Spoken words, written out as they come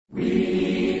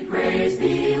praise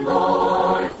thee,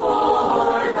 Lord,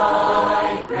 for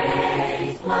thy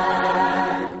great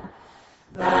plan,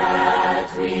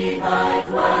 that we thy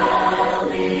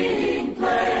dwelling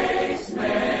place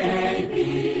may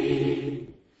be.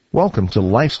 Welcome to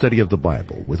Life Study of the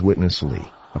Bible with Witness Lee,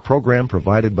 a program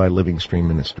provided by Living Stream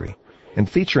Ministry and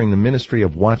featuring the ministry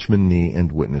of Watchman Nee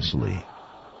and Witness Lee.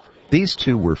 These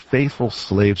two were faithful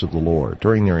slaves of the Lord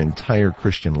during their entire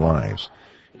Christian lives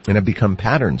and have become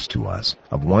patterns to us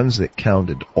of ones that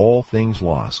counted all things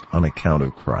lost on account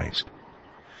of Christ.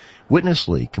 Witness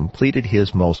Lee completed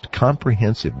his most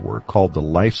comprehensive work called the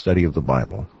Life Study of the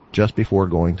Bible just before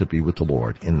going to be with the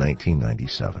Lord in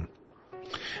 1997.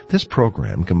 This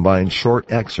program combines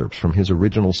short excerpts from his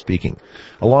original speaking,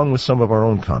 along with some of our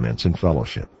own comments and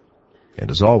fellowship. And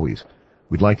as always,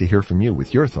 we'd like to hear from you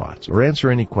with your thoughts or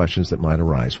answer any questions that might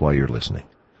arise while you're listening.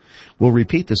 We'll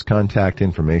repeat this contact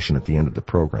information at the end of the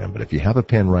program, but if you have a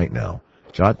pen right now,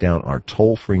 jot down our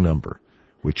toll-free number,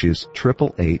 which is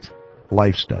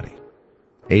 888-LIFE-STUDY,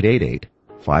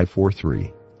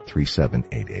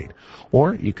 888-543-3788.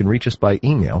 Or you can reach us by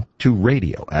email to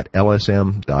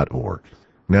radio@lsm.org.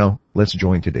 Now, let's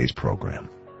join today's program.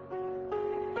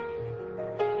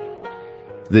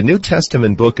 The New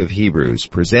Testament book of Hebrews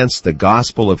presents the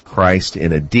gospel of Christ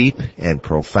in a deep and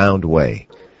profound way.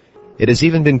 It has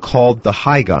even been called the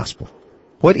high gospel.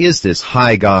 What is this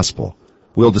high gospel?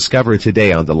 We'll discover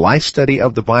today on the Life Study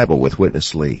of the Bible with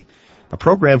Witness Lee, a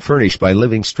program furnished by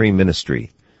Living Stream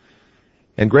Ministry.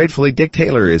 And gratefully, Dick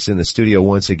Taylor is in the studio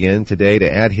once again today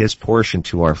to add his portion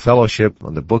to our fellowship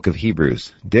on the book of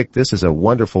Hebrews. Dick, this is a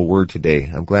wonderful word today.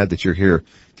 I'm glad that you're here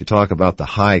to talk about the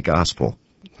high gospel.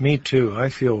 Me too. I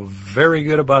feel very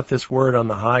good about this word on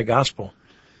the high gospel.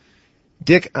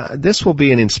 Dick, this will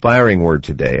be an inspiring word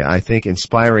today. I think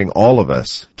inspiring all of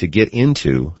us to get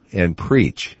into and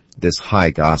preach this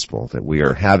high gospel that we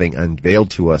are having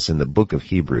unveiled to us in the book of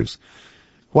Hebrews.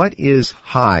 What is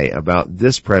high about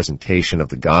this presentation of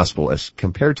the gospel as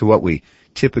compared to what we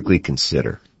typically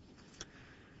consider?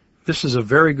 This is a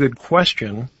very good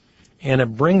question, and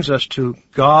it brings us to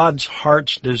God's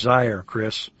heart's desire,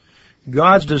 Chris.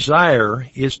 God's desire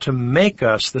is to make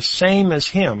us the same as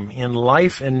Him in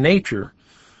life and nature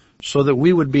so that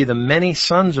we would be the many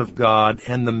sons of God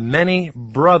and the many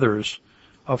brothers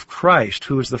of Christ,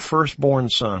 who is the firstborn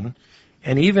son.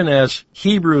 And even as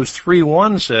Hebrews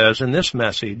 3:1 says in this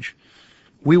message,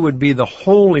 we would be the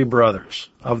holy brothers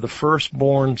of the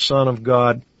firstborn Son of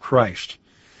God, Christ.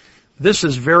 This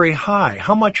is very high.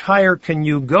 How much higher can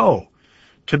you go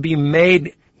to be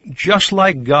made just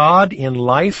like God in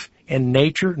life and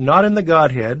nature, not in the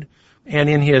Godhead, and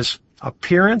in His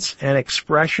appearance and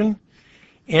expression?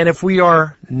 And if we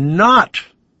are not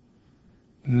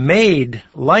made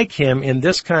like Him in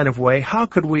this kind of way, how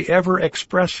could we ever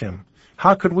express Him?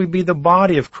 How could we be the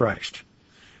body of Christ?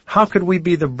 How could we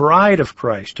be the bride of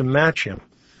Christ to match Him?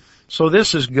 So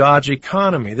this is God's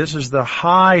economy. This is the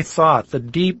high thought, the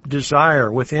deep desire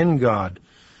within God.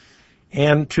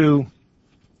 And to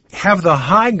have the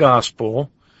high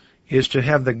gospel is to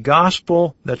have the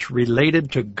gospel that's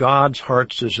related to God's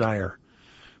heart's desire.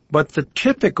 But the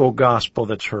typical gospel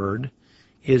that's heard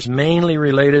is mainly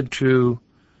related to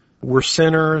we're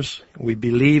sinners, we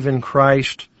believe in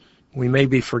Christ, we may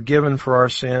be forgiven for our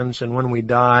sins, and when we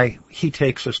die, He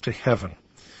takes us to heaven.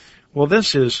 Well,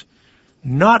 this is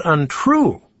not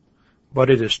untrue, but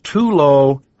it is too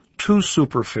low, too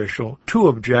superficial, too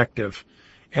objective,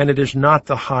 and it is not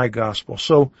the high gospel.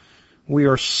 So we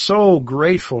are so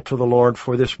grateful to the Lord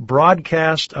for this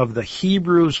broadcast of the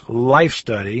Hebrews Life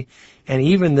Study and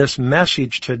even this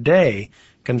message today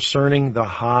concerning the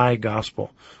high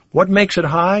gospel. What makes it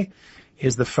high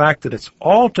is the fact that it's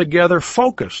altogether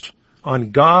focused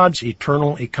on God's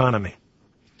eternal economy.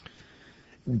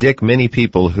 Dick, many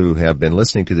people who have been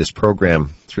listening to this program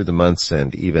through the months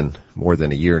and even more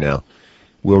than a year now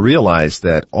will realize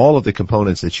that all of the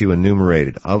components that you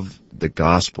enumerated of the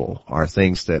gospel are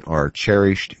things that are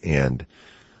cherished and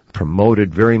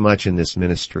promoted very much in this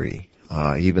ministry.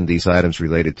 Even these items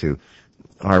related to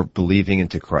our believing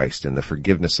into Christ and the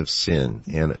forgiveness of sin.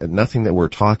 And nothing that we're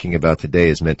talking about today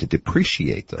is meant to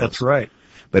depreciate those. That's right.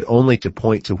 But only to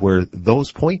point to where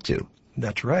those point to.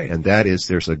 That's right. And that is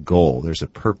there's a goal, there's a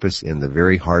purpose in the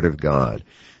very heart of God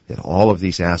that all of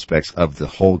these aspects of the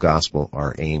whole gospel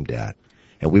are aimed at.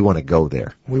 And we want to go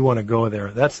there. We want to go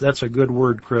there. That's a good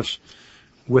word, Chris.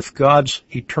 With God's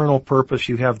eternal purpose,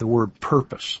 you have the word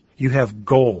purpose. You have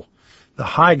goal. The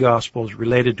high gospel is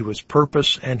related to His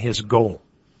purpose and His goal.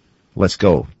 Let's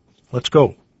go. Let's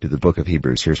go to the book of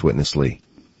Hebrews. Here's Witness Lee.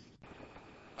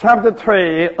 Chapter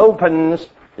 3 opens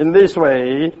in this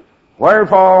way.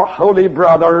 Wherefore, holy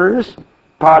brothers,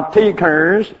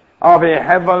 partakers of a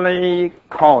heavenly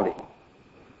calling.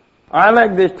 I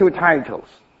like these two titles.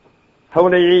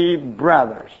 Holy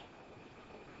brothers,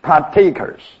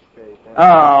 partakers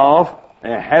of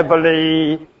a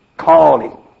heavenly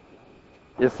calling.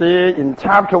 You see, in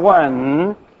chapter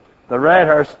 1, the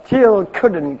writer still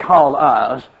couldn't call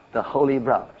us the holy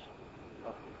brothers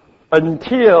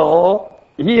until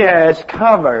he has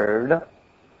covered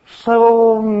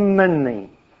so many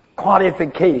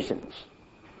qualifications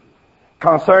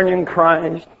concerning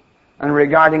Christ and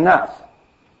regarding us.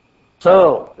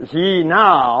 So he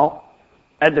now,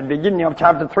 at the beginning of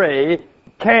chapter 3,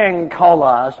 can call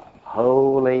us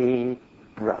holy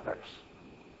brothers.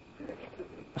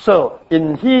 So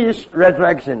in his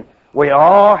resurrection, we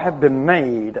all have been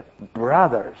made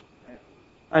brothers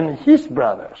and his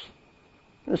brothers.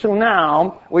 So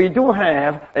now we do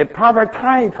have a proper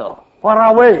title. What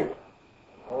are we?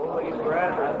 Holy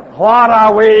brethren. What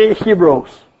are we,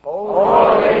 Hebrews?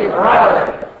 Holy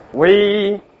brethren.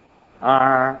 We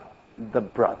are the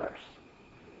brothers.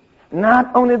 Not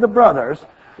only the brothers.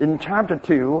 In chapter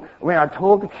 2, we are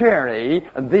told clearly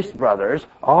these brothers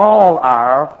all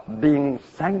are being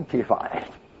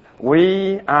sanctified.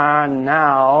 We are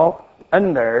now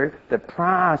under the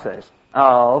process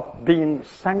of being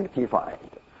sanctified.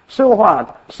 So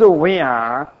what? So we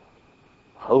are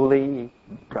holy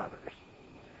brothers.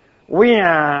 We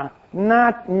are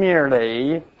not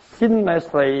merely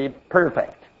sinlessly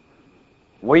perfect.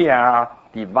 We are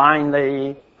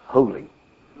divinely holy.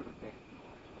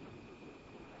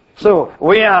 So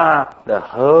we are the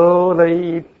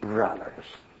holy brothers.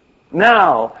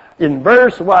 Now, in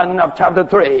verse 1 of chapter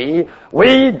 3,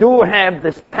 we do have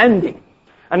the standing,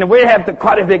 and we have the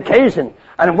qualification,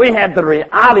 and we have the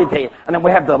reality, and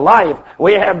we have the life,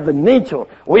 we have the nature,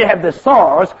 we have the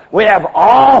source, we have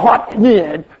all what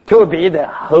needed to be the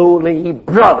holy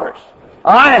brothers.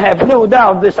 I have no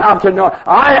doubt this afternoon,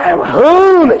 I am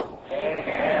holy.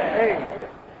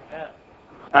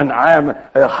 And I am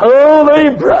a holy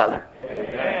brother.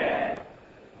 Amen.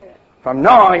 From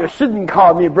now on, you shouldn't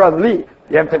call me Brother Lee.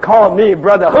 You have to call me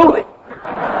Brother Holy.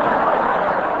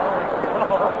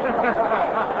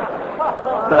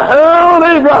 The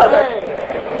holy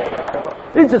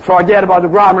brother. You just forget about the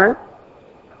grammar.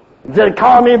 Just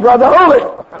call me Brother Holy.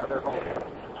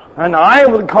 And I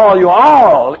will call you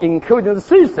all, including the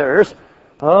sisters,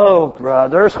 oh,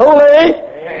 brothers holy.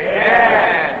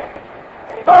 Amen.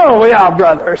 Oh, we are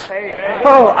brothers.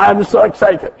 Oh, I'm so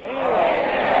excited.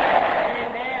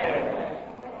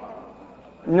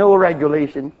 No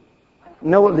regulation,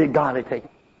 no legality,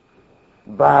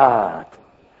 but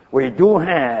we do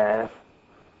have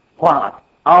what?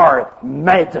 Our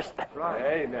majesty.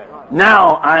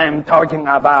 Now I'm talking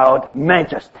about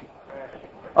majesty.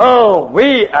 Oh,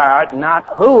 we are not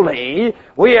holy,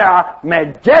 we are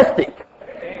majestic.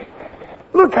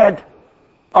 Look at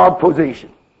our position.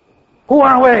 Who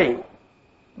are we?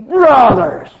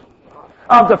 Brothers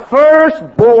of the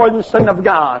firstborn Son of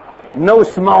God. No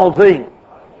small thing.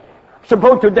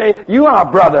 Suppose today you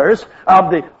are brothers of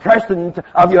the President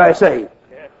of USA.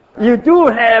 You do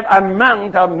have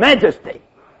amount of majesty.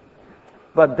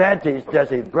 But that is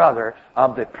just a brother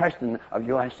of the President of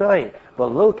USA.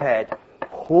 But look at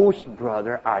whose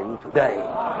brother are you today?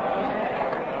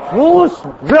 Whose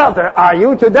brother are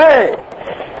you today?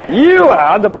 You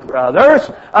are the brothers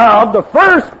of the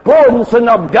firstborn Son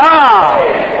of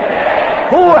God,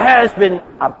 who has been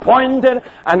appointed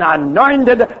and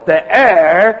anointed the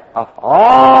heir of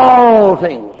all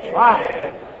things.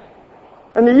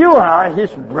 And you are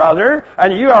his brother,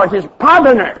 and you are his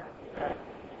partner.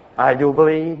 I do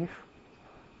believe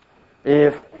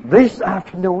if this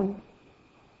afternoon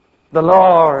the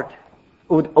Lord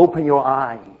would open your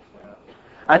eyes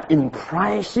and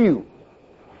impress you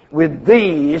with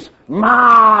these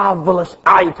marvelous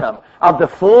items of the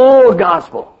full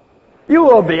gospel, you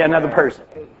will be another person.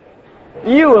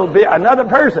 You will be another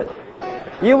person.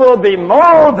 You will be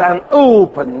more than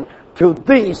open to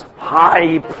this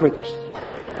high priest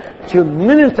to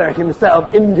minister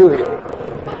himself into you.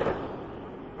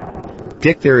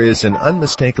 Dick, there is an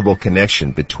unmistakable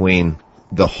connection between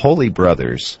the holy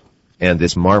brothers and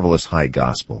this marvelous high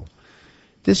gospel.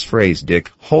 This phrase,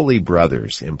 Dick, holy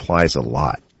brothers, implies a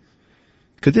lot.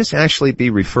 Could this actually be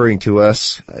referring to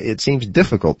us? It seems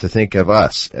difficult to think of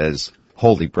us as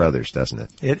holy brothers, doesn't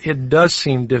it? It does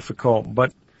seem difficult,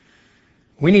 but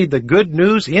we need the good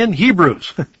news in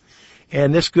Hebrews.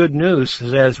 And this good news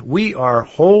says we are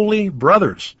holy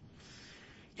brothers.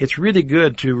 It's really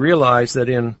good to realize that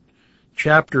in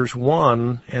chapters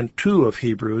 1 and 2 of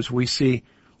Hebrews, we see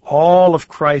all of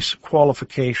Christ's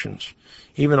qualifications,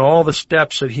 even all the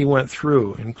steps that he went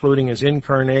through, including his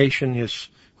incarnation, his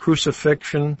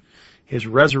crucifixion, his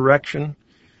resurrection,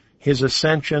 his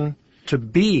ascension, to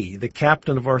be the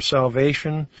captain of our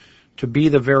salvation, to be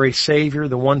the very Savior,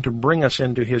 the one to bring us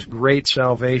into his great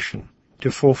salvation,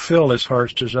 to fulfill his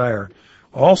heart's desire.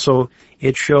 Also,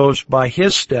 it shows by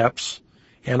his steps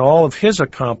and all of his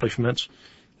accomplishments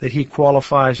that he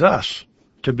qualifies us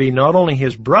to be not only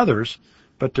his brothers,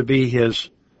 but to be his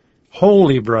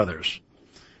holy brothers.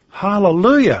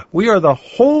 Hallelujah! We are the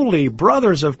holy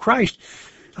brothers of Christ.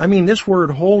 I mean, this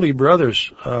word holy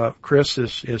brothers, Chris,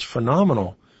 is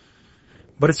phenomenal.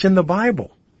 But it's in the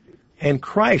Bible. And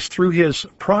Christ, through his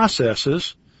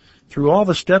processes, through all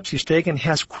the steps he's taken,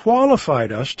 has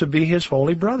qualified us to be his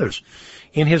holy brothers.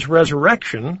 In his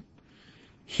resurrection,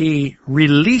 he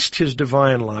released his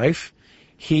divine life.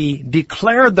 He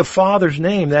declared the Father's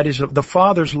name, that is, the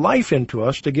Father's life into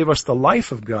us to give us the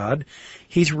life of God.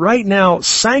 He's right now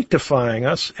sanctifying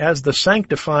us as the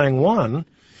sanctifying one,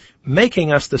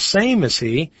 making us the same as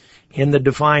he in the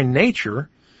divine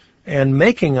nature, and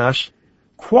making us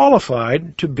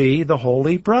qualified to be the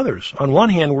holy brothers. On one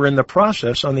hand, we're in the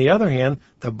process. On the other hand,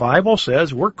 the Bible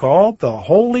says we're called the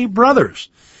holy brothers.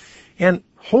 And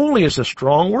holy is a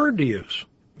strong word to use,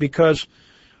 because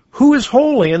who is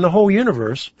holy in the whole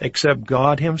universe except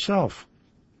God himself?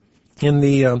 In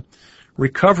the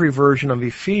recovery version of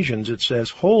Ephesians, it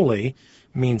says holy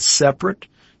means separate,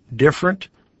 different,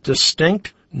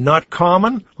 distinct, not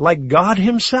common, like God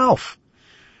himself.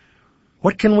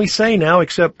 What can we say now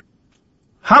except,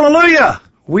 hallelujah!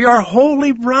 We are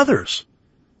holy brothers.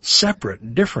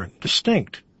 Separate, different,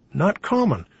 distinct, not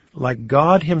common, like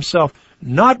God himself.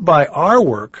 Not by our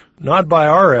work, not by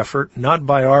our effort, not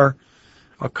by our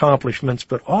accomplishments,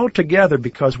 but altogether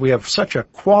because we have such a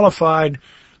qualified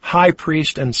high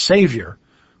priest and Savior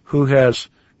who has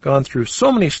gone through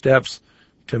so many steps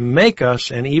to make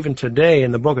us, and even today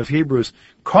in the book of Hebrews,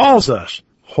 calls us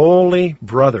holy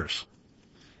brothers.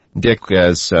 Dick,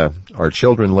 as our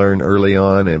children learn early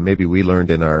on, and maybe we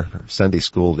learned in our Sunday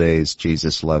school days,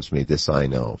 Jesus loves me, this I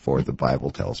know, for the Bible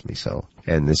tells me so.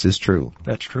 And this is true.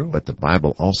 That's true. But the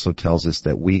Bible also tells us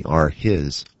that we are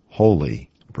his holy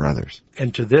brothers.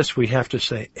 And to this we have to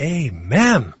say,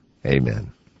 Amen.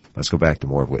 Amen. Let's go back to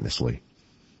more of Witness Lee.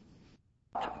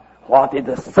 What is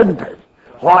the center?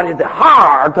 What is the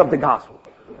heart of the gospel?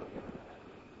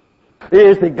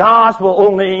 Is the gospel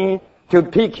only to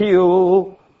pick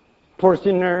you, poor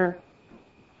sinner,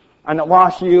 and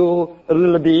wash you a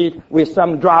little bit with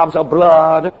some drops of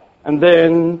blood, and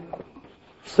then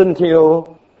send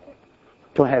you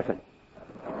to heaven?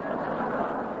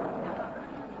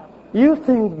 You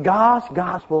think God's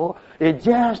gospel is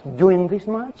just doing this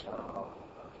much?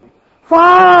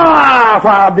 Far,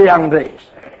 far beyond this.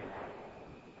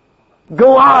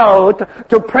 Go out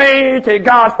to preach the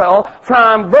gospel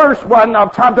from verse 1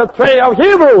 of chapter 3 of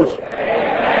Hebrews. Amen.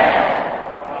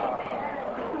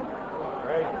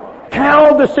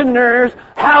 Tell the sinners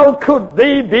how could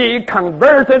they be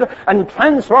converted and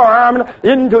transformed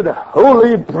into the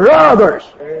holy brothers.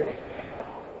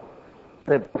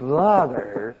 The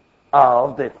brother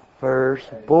of the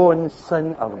firstborn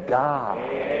Son of God.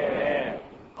 Amen.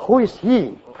 Who is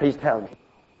he? Please tell me.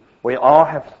 We all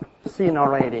have seen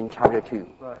already in chapter 2.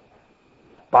 Right.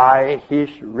 By his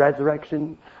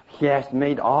resurrection, he has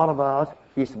made all of us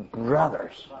his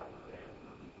brothers.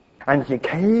 And he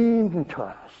came to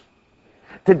us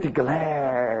to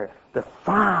declare the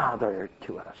Father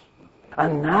to us.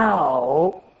 And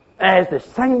now, as the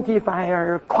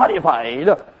sanctifier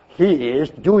qualified, he is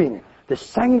doing the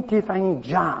sanctifying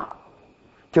job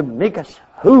to make us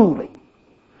holy,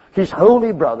 his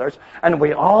holy brothers, and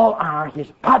we all are his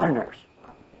partners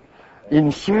in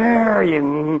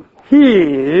sharing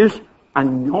his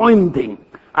anointing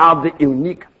of the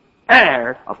unique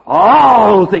heir of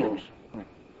all things.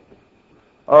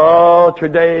 Oh,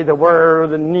 today the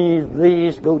world needs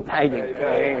these good tidings.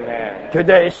 Amen.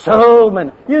 Today so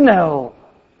many,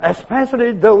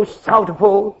 especially those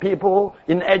thoughtful people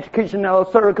in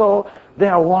educational circle, they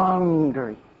are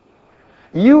wondering.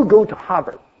 You go to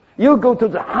Harvard, you go to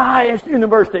the highest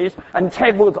universities and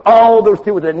check with all those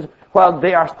students while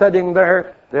they are studying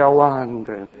there, they are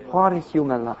wondering, what is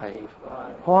human life?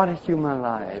 What is human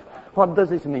life? What does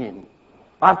this mean?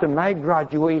 After my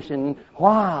graduation,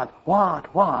 what?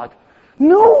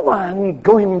 No one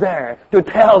going there to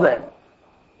tell them.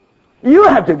 You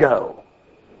have to go.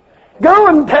 Go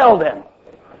and tell them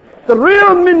the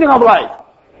real meaning of life.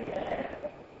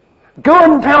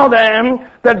 Go and tell them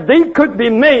that they could be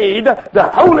made the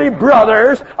holy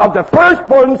brothers of the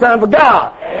firstborn Son of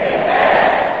God.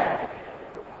 Amen.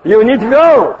 You need to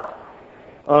go.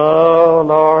 Oh,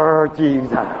 Lord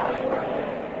Jesus.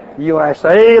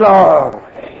 USA, Lord.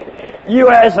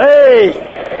 USA.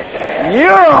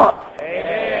 Europe.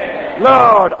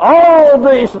 Lord, all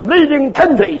these leading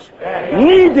countries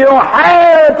need your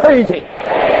high preaching.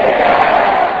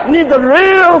 Need the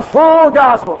real full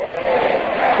gospel.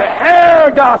 The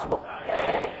air gospel.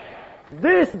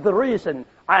 This is the reason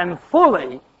I'm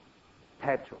fully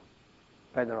petrol.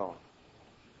 Pedro.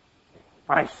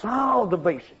 I saw the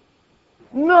vision.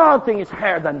 Nothing is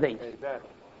higher than this.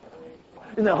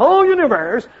 In the whole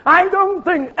universe, I don't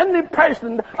think any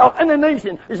president of any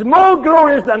nation is more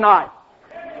glorious than I.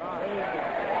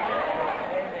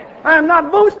 I'm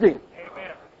not boasting.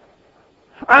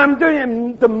 I'm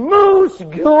doing the most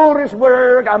glorious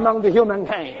work among the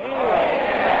humankind.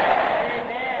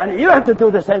 And you have to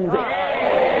do the same thing.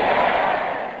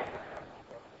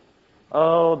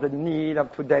 Oh, the need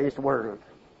of today's world.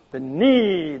 The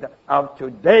need of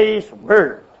today's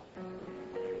world.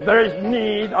 There is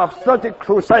need of such a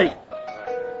crusade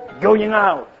going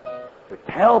out to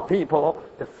tell people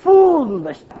the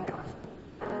fullness of God,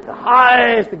 the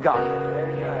highest God.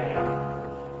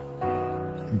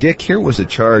 Dick, here was a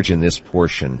charge in this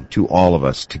portion to all of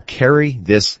us to carry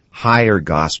this higher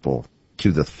gospel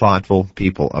to the thoughtful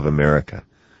people of America.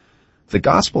 The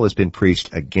gospel has been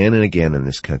preached again and again in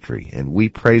this country, and we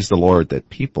praise the Lord that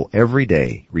people every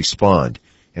day respond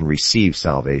and receive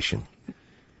salvation.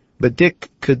 But Dick,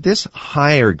 could this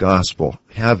higher gospel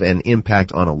have an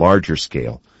impact on a larger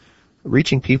scale,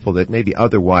 reaching people that maybe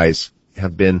otherwise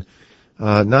have been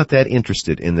not that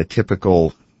interested in the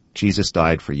typical Jesus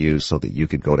died for you so that you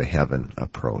could go to heaven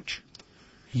approach?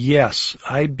 Yes,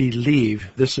 I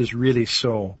believe this is really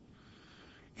so.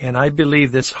 And I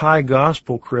believe this high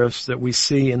gospel, Chris, that we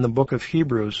see in the book of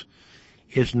Hebrews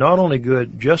is not only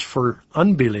good just for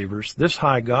unbelievers, this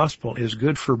high gospel is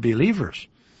good for believers.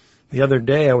 The other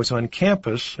day I was on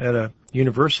campus at a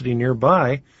university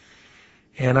nearby,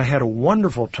 and I had a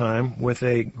wonderful time with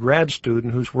a grad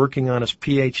student who's working on his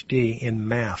PhD in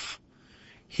math.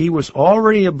 He was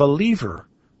already a believer,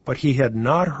 but he had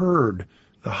not heard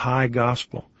the high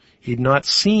gospel. He'd not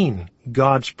seen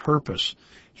God's purpose,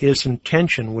 His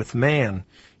intention with man,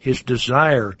 His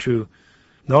desire to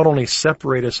not only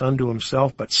separate us unto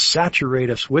Himself, but saturate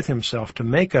us with Himself, to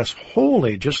make us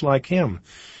holy just like Him,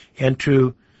 and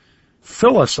to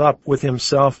fill us up with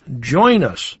Himself, join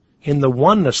us in the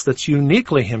oneness that's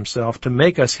uniquely Himself, to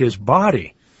make us His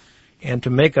body and to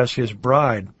make us His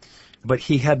bride. But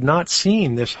he had not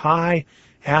seen this high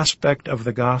aspect of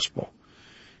the gospel.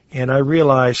 And I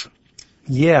realize,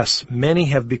 yes, many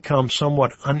have become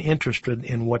somewhat uninterested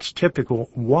in what's typical.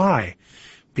 Why?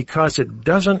 Because it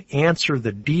doesn't answer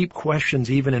the deep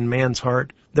questions even in man's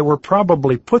heart that were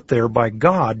probably put there by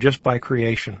God just by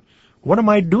creation. What am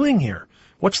I doing here?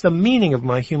 What's the meaning of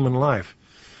my human life?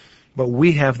 But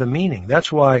we have the meaning.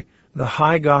 That's why the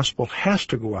high gospel has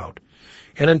to go out.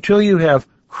 And until you have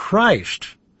Christ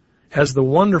as the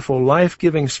wonderful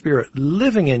life-giving Spirit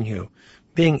living in you,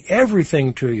 being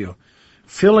everything to you,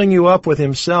 filling you up with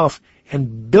Himself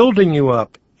and building you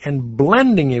up and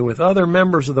blending you with other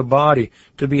members of the body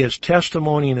to be His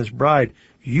testimony and His bride,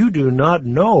 you do not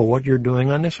know what you're doing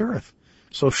on this earth.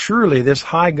 So surely this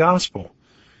high gospel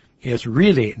is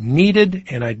really needed,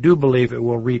 and I do believe it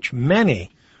will reach many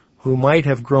who might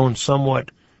have grown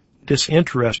somewhat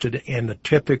disinterested in the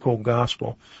typical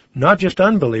gospel. Not just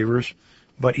unbelievers,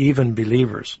 but even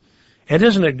believers. And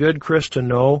isn't it good, Chris, to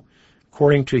know,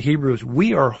 according to Hebrews,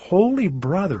 we are holy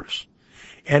brothers,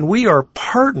 and we are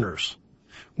partners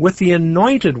with the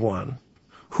Anointed One,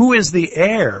 who is the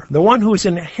heir, the one who is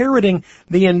inheriting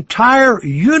the entire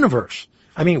universe.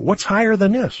 I mean, what's higher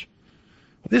than this?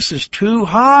 This is too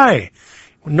high.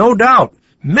 No doubt,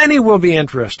 many will be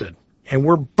interested, and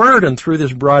we're burdened through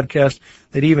this broadcast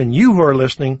that even you who are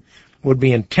listening would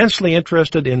be intensely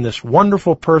interested in this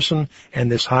wonderful person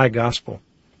and this high gospel.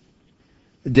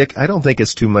 Dick, I don't think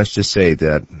it's too much to say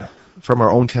that from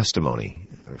our own testimony,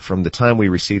 from the time we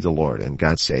received the Lord and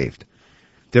got saved,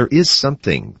 there is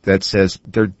something that says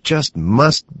there just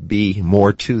must be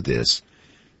more to this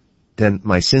than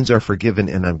my sins are forgiven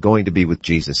and I'm going to be with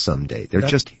Jesus someday.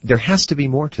 There has to be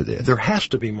more to this. There has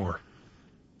to be more.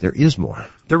 There is more.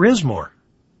 There is more.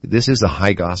 This is a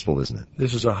high gospel, isn't it?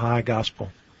 This is a high gospel.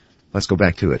 Let's go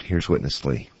back to it. Here's Witness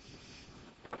Lee.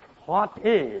 What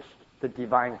is the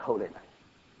divine holiness?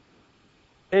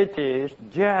 It is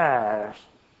just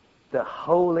the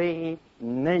holy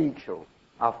nature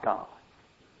of God.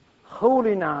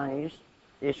 Holiness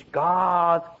is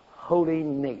God's holy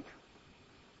nature.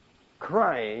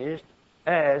 Christ,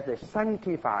 as the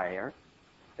sanctifier,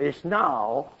 is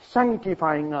now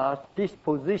sanctifying us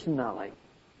dispositionally.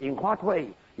 In what way?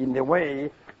 In the way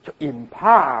to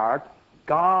impart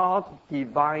God's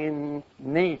divine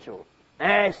nature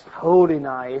as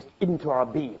holiness into our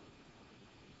being.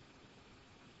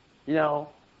 You know,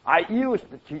 I used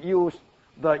to use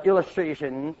the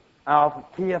illustration of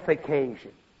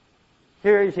deification.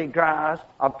 Here is a glass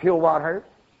of pure water.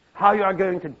 How you are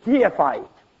going to deify it?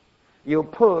 You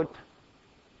put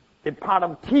a pot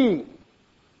of tea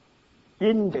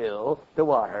into the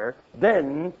water,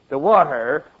 then the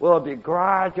water will be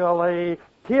gradually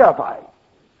deified.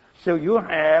 So you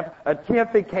have a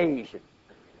deification.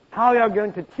 How you are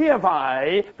going to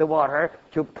deify the water?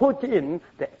 To put in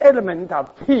the element of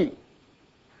tea,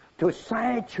 to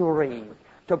saturate,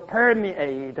 to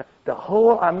permeate the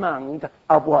whole amount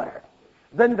of water.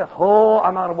 Then the whole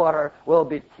amount of water will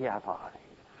be deified.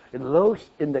 It looks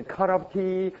in the color of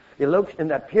tea, it looks in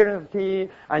the appearance of tea,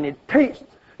 and it tastes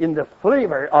in the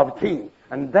flavor of tea.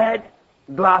 And that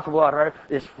glass of water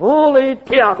is fully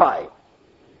deified.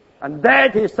 And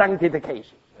that is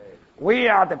sanctification. We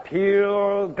are the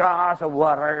pure glass of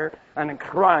water, and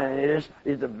Christ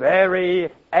is the very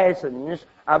essence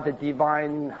of the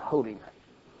divine holiness,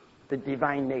 the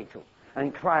divine nature.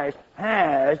 And Christ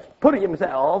has put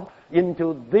himself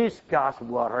into this glass of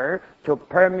water to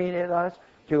permeate us,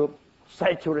 to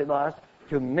saturate us,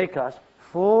 to make us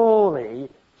fully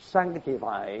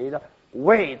sanctified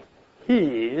with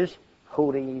his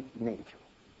holy nature.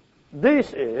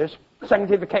 This is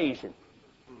sanctification.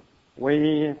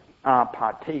 We are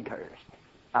partakers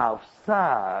of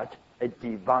such a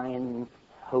divine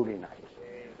holiness.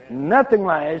 Amen. Nothing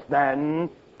less than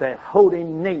the holy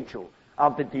nature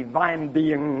of the divine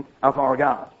being of our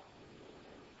God.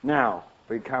 Now,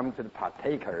 we come to the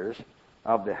partakers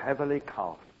of the heavenly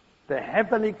calling. The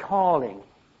heavenly calling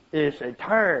is a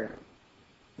term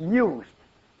used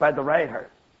by the writer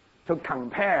to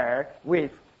compare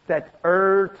with that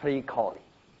earthly calling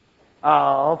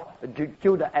of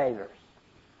Judaizers.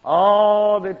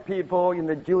 All the people in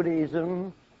the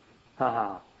Judaism,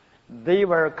 they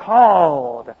were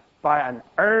called by an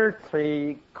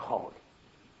earthly calling.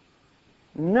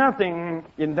 Nothing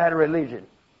in that religion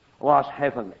was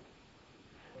heavenly.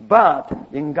 But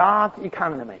in God's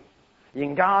economy,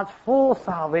 in God's full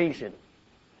salvation,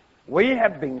 we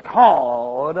have been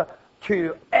called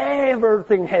to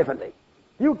everything heavenly.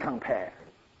 You compare.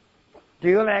 Do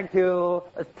you like to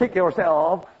stick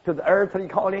yourself to the earthly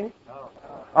calling?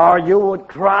 Or you would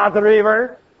cross the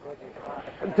river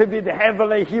to be the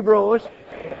heavenly Hebrews,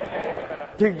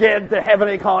 to get the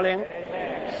heavenly calling?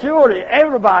 Surely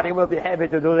everybody will be happy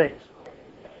to do this.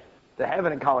 The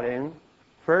heavenly calling,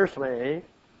 firstly,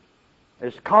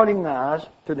 is calling us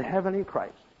to the heavenly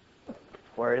Christ.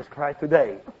 Where is Christ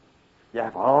today? You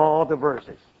have all the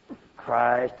verses.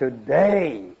 Christ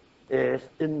today is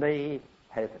in the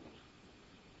heavens.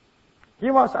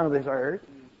 He was on this earth,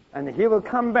 and he will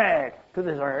come back to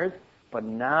this earth, but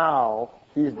now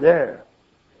he's there.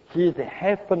 He's the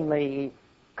heavenly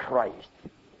Christ,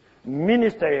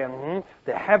 ministering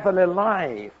the heavenly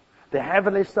life, the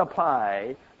heavenly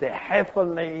supply, the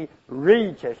heavenly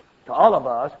riches to all of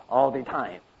us all the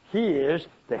time. He is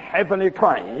the heavenly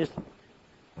Christ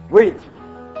with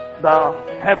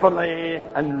the heavenly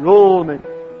enrollment.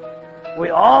 We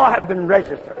all have been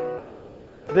registered.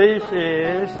 This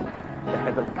is the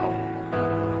heavenly calling.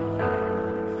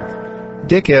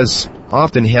 Dick, as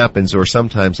often happens, or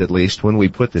sometimes at least, when we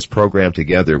put this program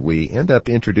together, we end up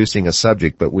introducing a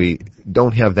subject, but we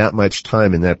don't have that much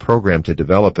time in that program to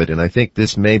develop it. And I think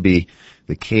this may be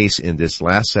the case in this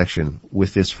last section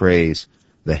with this phrase,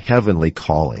 the heavenly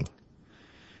calling.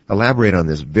 Elaborate on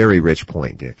this very rich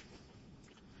point, Dick.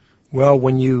 Well,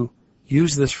 when you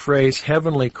use this phrase,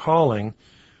 heavenly calling,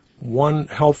 one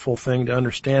helpful thing to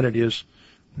understand it is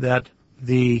that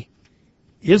the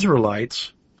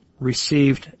Israelites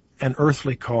received an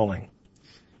earthly calling.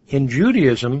 In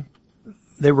Judaism,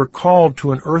 they were called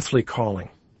to an earthly calling.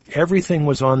 Everything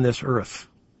was on this earth.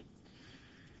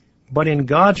 But in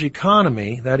God's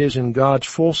economy, that is, in God's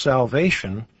full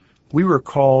salvation, we were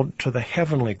called to the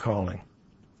heavenly calling.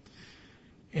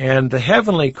 And the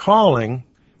heavenly calling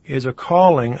is a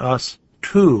calling us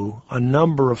to a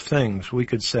number of things, we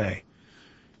could say.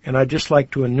 And I'd just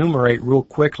like to enumerate real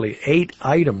quickly 8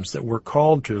 items that we're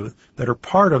called to that are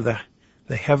part of the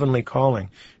heavenly calling.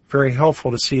 Very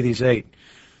helpful to see these 8.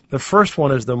 The first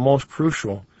one is the most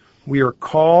crucial. We are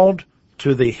called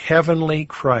to the heavenly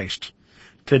Christ.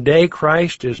 Today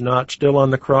Christ is not still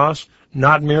on the cross,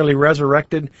 not merely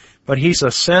resurrected, but he's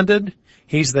ascended,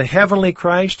 He's the heavenly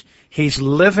Christ. He's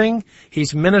living.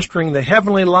 He's ministering the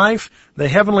heavenly life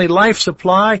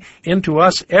supply into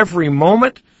us every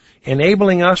moment,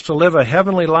 enabling us to live a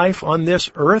heavenly life on this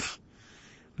earth.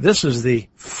 This is the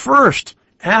first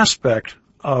aspect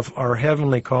of our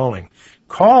heavenly calling.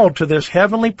 Called to this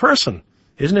heavenly person.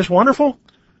 Isn't this wonderful?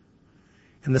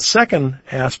 And the second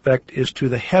aspect is to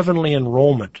the heavenly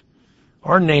enrollment.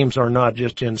 Our names are not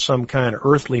just in some kind of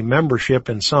earthly membership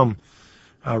in some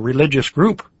religious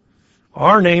group.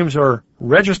 Our names are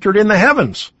registered in the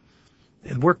heavens.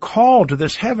 And we're called to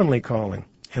this heavenly calling,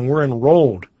 and we're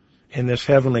enrolled in this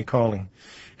heavenly calling.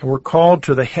 And we're called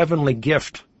to the heavenly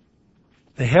gift.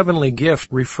 The heavenly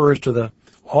gift refers to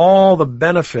all the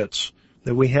benefits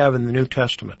that we have in the New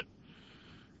Testament.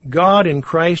 God in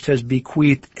Christ has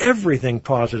bequeathed everything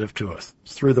positive to us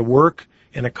through the work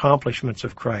and accomplishments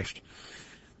of Christ.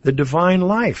 The divine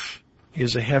life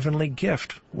is a heavenly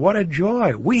gift. What a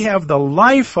joy. We have the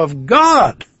life of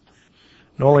God.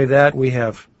 Not only that, we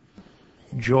have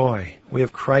joy. We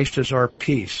have Christ as our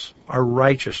peace, our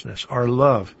righteousness, our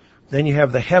love. Then you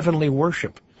have the heavenly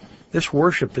worship. This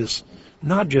worship is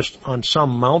not just on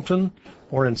some mountain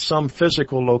or in some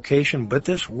physical location, but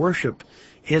this worship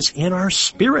is in our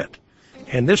spirit.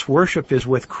 And this worship is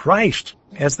with Christ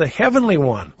as the heavenly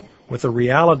one, with the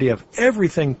reality of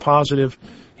everything positive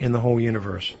in the whole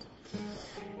universe.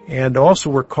 And also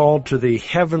we're called to the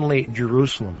heavenly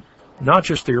Jerusalem, not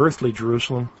just the earthly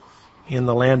Jerusalem in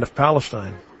the land of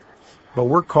Palestine, but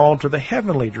we're called to the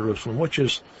heavenly Jerusalem, which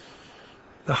is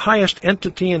the highest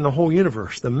entity in the whole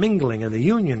universe, the mingling and the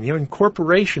union, the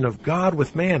incorporation of God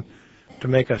with man to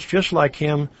make us just like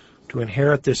Him, to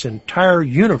inherit this entire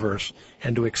universe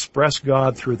and to express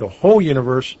God through the whole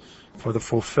universe for the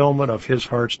fulfillment of His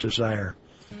heart's desire.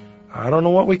 I don't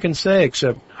know what we can say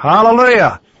except,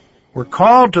 hallelujah! We're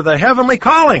called to the heavenly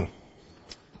calling.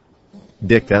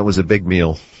 Dick, that was a big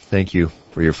meal. Thank you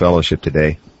for your fellowship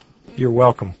today. You're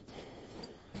welcome.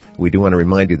 We do want to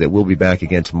remind you that we'll be back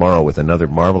again tomorrow with another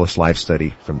marvelous life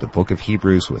study from the book of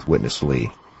Hebrews with Witness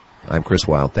Lee. I'm Chris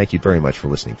Wilde. Thank you very much for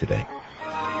listening today.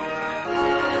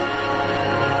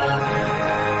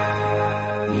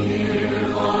 Dear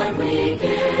Lord, we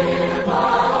give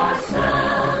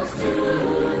ourselves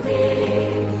to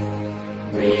Thee.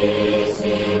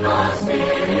 Receive us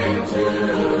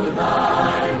into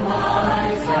Thy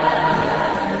wise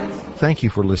hands. Thank you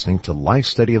for listening to Life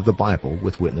Study of the Bible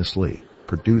with Witness Lee,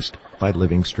 produced by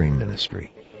Living Stream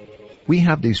Ministry. We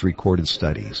have these recorded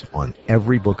studies on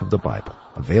every book of the Bible,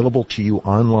 available to you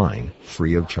online,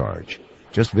 free of charge.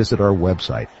 Just visit our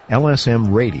website,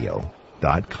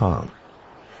 lsmradio.com.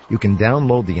 You can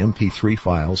download the MP3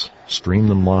 files, stream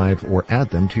them live, or add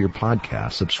them to your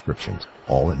podcast subscriptions,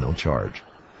 all at no charge.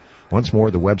 Once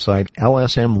more, the website,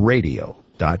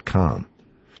 lsmradio.com.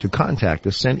 To contact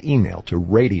us, send email to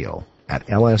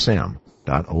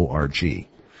radio@lsm.org.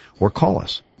 Or call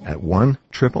us at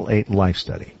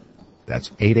 1-888-LIFE-STUDY.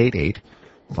 That's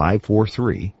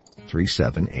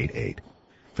 888-543-3788.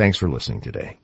 Thanks for listening today.